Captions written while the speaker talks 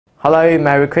Hello,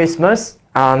 Merry Christmas,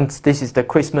 and this is the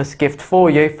Christmas gift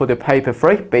for you for the paper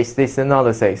 3 business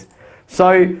analysis.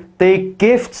 So the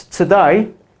gift today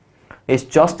is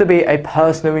just to be a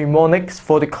personal mnemonics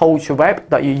for the culture web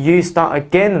that you use that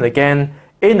again and again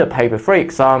in the paper 3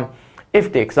 exam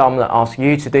if the examiner asks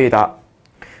you to do that.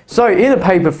 So in the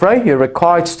paper 3, you're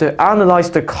required to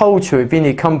analyze the culture within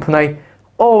your company.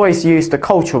 Always use the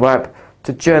culture web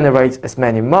to generate as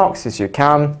many marks as you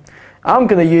can. I'm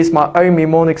going to use my own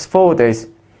mnemonics for this.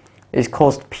 It's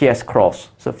called PS cross.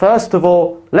 So first of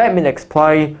all, let me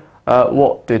explain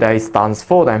what do they stands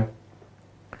for then.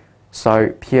 So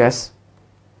PS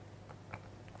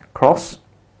cross.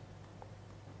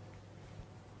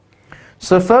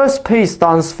 So first P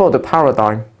stands for the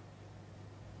paradigm.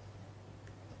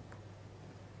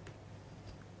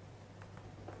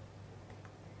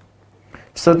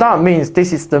 So that means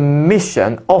this is the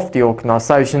mission of the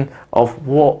organization of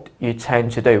what you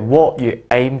tend to do, what you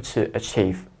aim to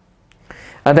achieve.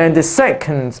 And then the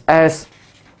second S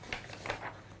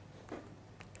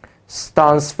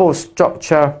stands for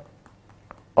structure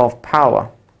of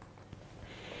power.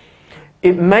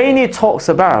 It mainly talks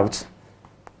about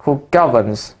who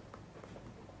governs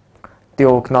the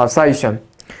organization.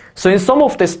 So in some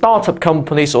of the startup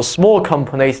companies or small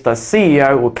companies, the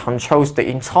CEO will control the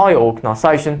entire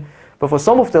organization. But for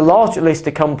some of the large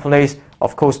listed companies,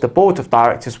 of course, the board of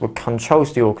directors will control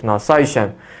the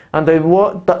organization. And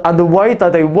the way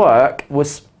that they work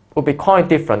will be quite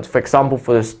different. For example,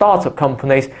 for the startup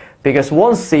companies, because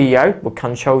one CEO will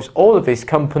control all of this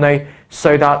company,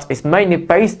 so that it's mainly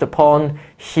based upon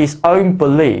his own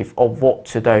belief of what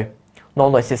to do.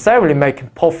 Not necessarily making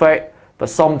profit, but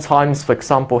sometimes, for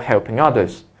example, helping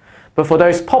others. But for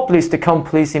those public listed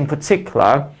companies in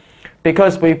particular,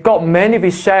 because we've got many of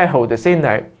these shareholders in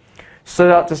there, so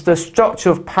that the structure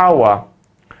of power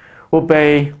will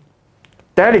be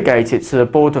delegated to the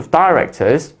board of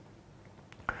directors,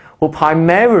 will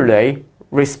primarily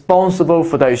responsible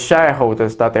for those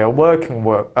shareholders that they're working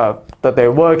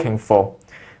for.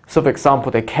 So, for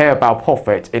example, they care about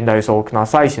profit in those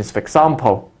organizations, for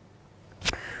example.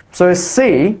 So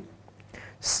C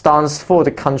stands for the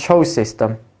control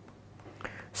system.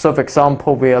 So, for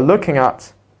example, we are looking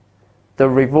at the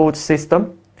reward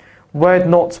system, where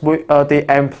not the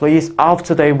employees,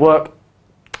 after they work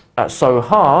so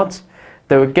hard,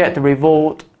 they will get the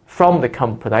reward from the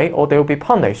company or they will be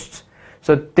punished.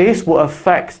 So this will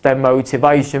affect their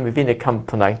motivation within the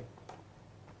company.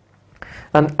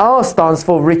 And R stands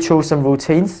for rituals and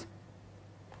routines.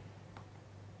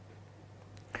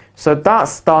 So that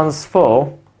stands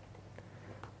for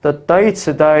the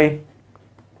day-to-day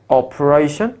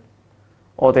operation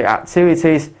or the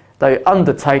activities that you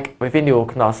undertake within the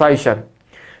organization.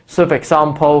 So for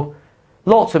example,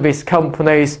 lots of these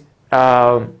companies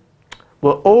will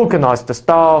organize the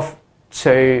staff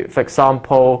to, for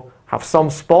example, have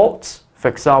some sports, for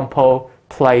example,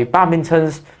 play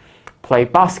badminton, play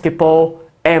basketball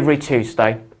every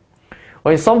Tuesday.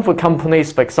 Or in some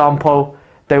companies, for example,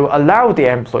 they will allow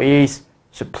the employees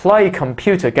to play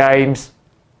computer games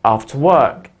after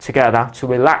work together to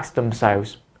relax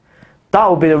themselves. That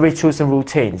will be the rituals and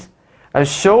routines. And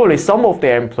surely some of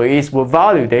the employees will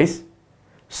value this,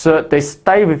 so they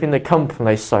stay within the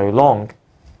company so long.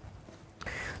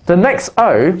 The next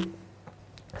O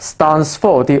stands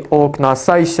for the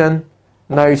organization,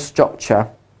 no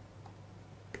structure.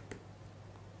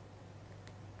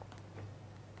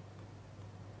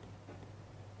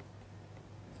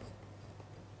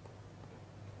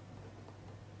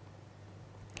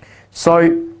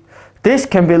 So this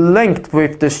can be linked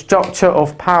with the structure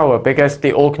of power, because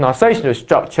the organizational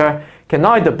structure can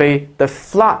either be the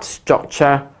flat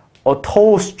structure or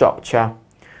tall structure.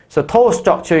 So tall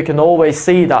structure, you can always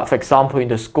see that, for example, in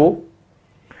the school.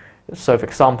 So for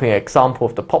example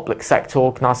of the public sector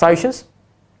organizations.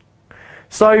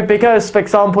 So because, for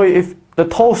example, if the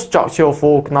tall structure of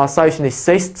organization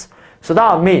exists, so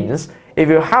that means if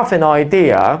you have an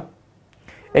idea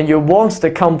and you want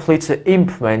the company to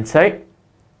implement it,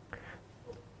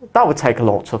 that would take a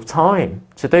lot of time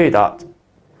to do that.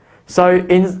 So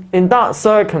in that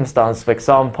circumstance, for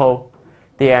example,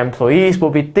 the employees will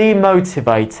be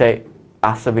demotivated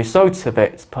as a result of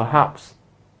it, perhaps.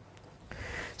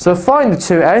 So find the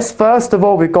two S. First of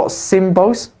all, we've got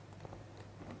symbols.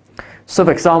 So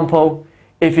for example,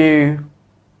 if you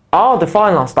are the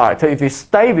finance director, if you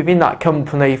stay within that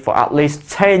company for at least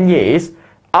 10 years,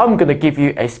 I'm going to give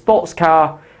you a sports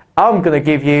car, I'm going to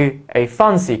give you a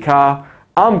fancy car,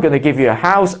 I'm going to give you a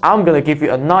house, I'm going to give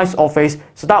you a nice office.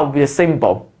 So that would be a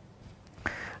symbol.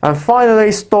 And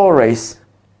finally, stories.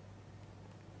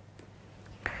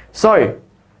 So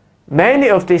many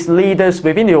of these leaders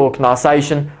within the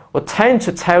organization will tend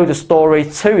to tell the story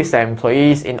to his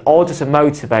employees in order to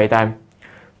motivate them.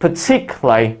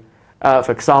 Particularly,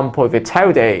 for example, if you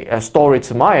tell the story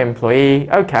to my employee,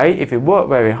 okay, if you work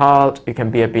very hard, you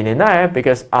can be a billionaire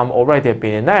because I'm already a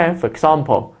billionaire, for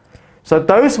example. So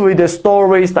those were the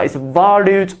stories that is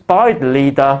valued by the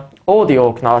leader or the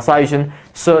organization,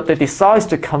 so they decide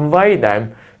to convey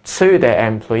them to their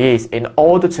employees in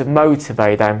order to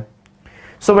motivate them.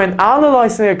 So when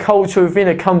analyzing a culture within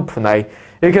a company,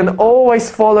 you can always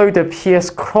follow the PS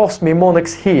cross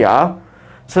mnemonics here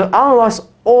to analyze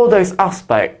all those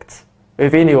aspects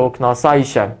within the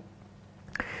organization.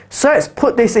 So let's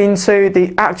put this into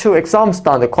the actual exam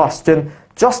standard question,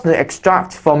 just an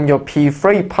extract from your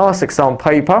P3 past exam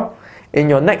paper in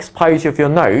your next page of your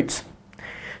notes.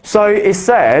 So it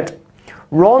said,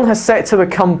 Ron has set to a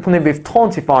company with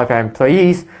 25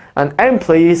 employees, and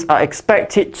employees are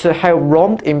expected to help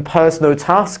Ron in personal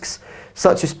tasks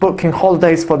such as booking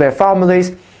holidays for their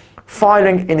families,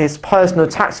 filing in his personal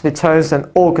tax returns, and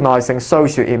organizing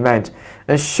social events.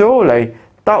 And surely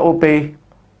that will be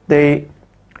the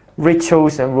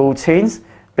rituals and routines,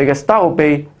 because that will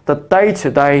be the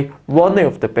day-to-day running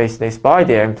of the business by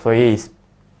the employees.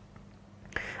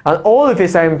 And all of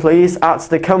his employees at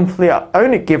the company are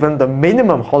only given the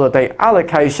minimum holiday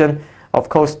allocation. Of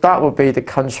course, that will be the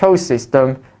control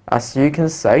system, as you can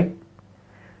see,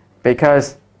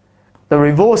 because the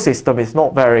reward system is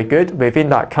not very good within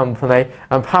that company,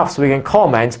 and perhaps we can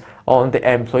comment on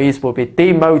the employees will be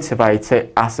demotivated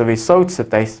as a result of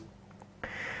this.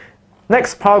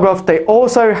 Next paragraph, they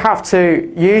also have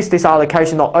to use this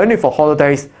allocation not only for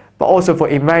holidays, but also for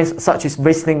events such as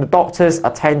visiting the doctors,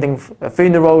 attending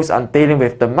funerals, and dealing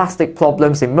with domestic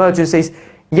problems, emergencies.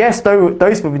 Yes,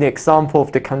 those will be the example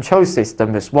of the control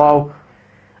system as well.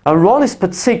 And Ron is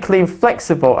particularly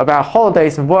inflexible about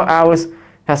holidays and work hours,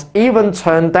 has even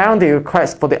turned down the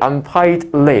request for the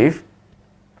unpaid leave.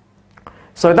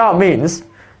 So that means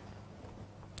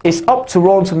it's up to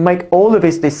Ron to make all of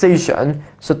his decisions,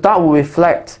 so that will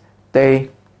reflect the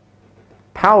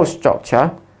power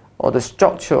structure or the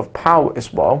structure of power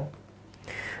as well.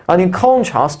 And in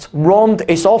contrast, Ron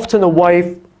is often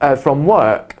away from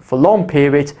work for long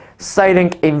periods,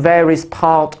 sailing in various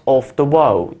parts of the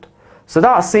world. So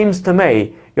that seems to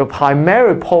me your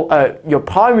primary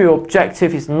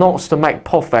objective is not to make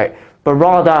profit, but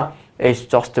rather it's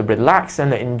just to relax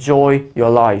and enjoy your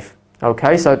life.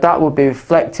 Okay, so that will be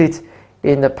reflected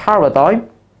in the paradigm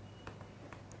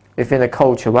within the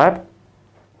culture web.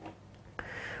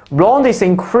 Ron is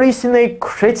increasingly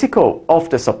critical of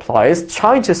the suppliers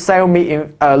trying to sell me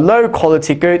in low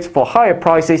quality goods for higher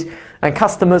prices, and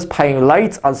customers paying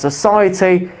late, and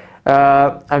society,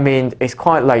 is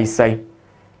quite lazy.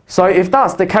 So if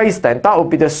that's the case, then that would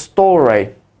be the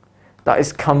story that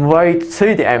is conveyed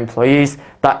to the employees,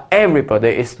 that everybody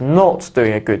is not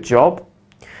doing a good job.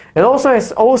 It also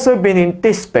has also been in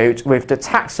dispute with the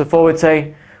tax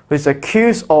authority, who is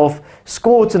accused of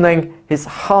squandering his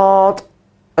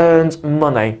hard-earned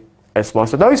money as well.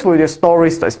 So those were the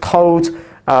stories that's told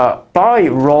by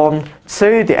Ron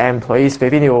to the employees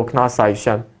within the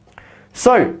organization.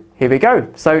 So here we go.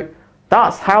 So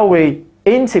that's how we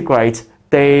integrate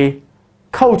the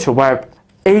culture web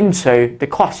into the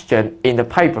question in the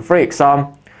paper 3 exam.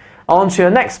 On to the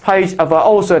next page, I've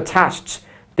also attached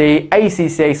the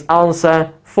ACCA's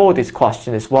answer for this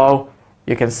question as well.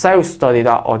 You can self-study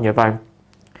that on your own.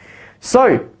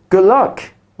 So good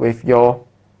luck with your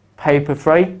paper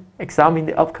 3 exam in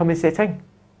the upcoming sitting.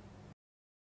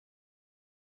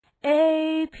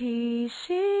 APC,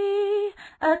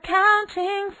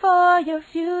 accounting for your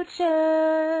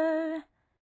future.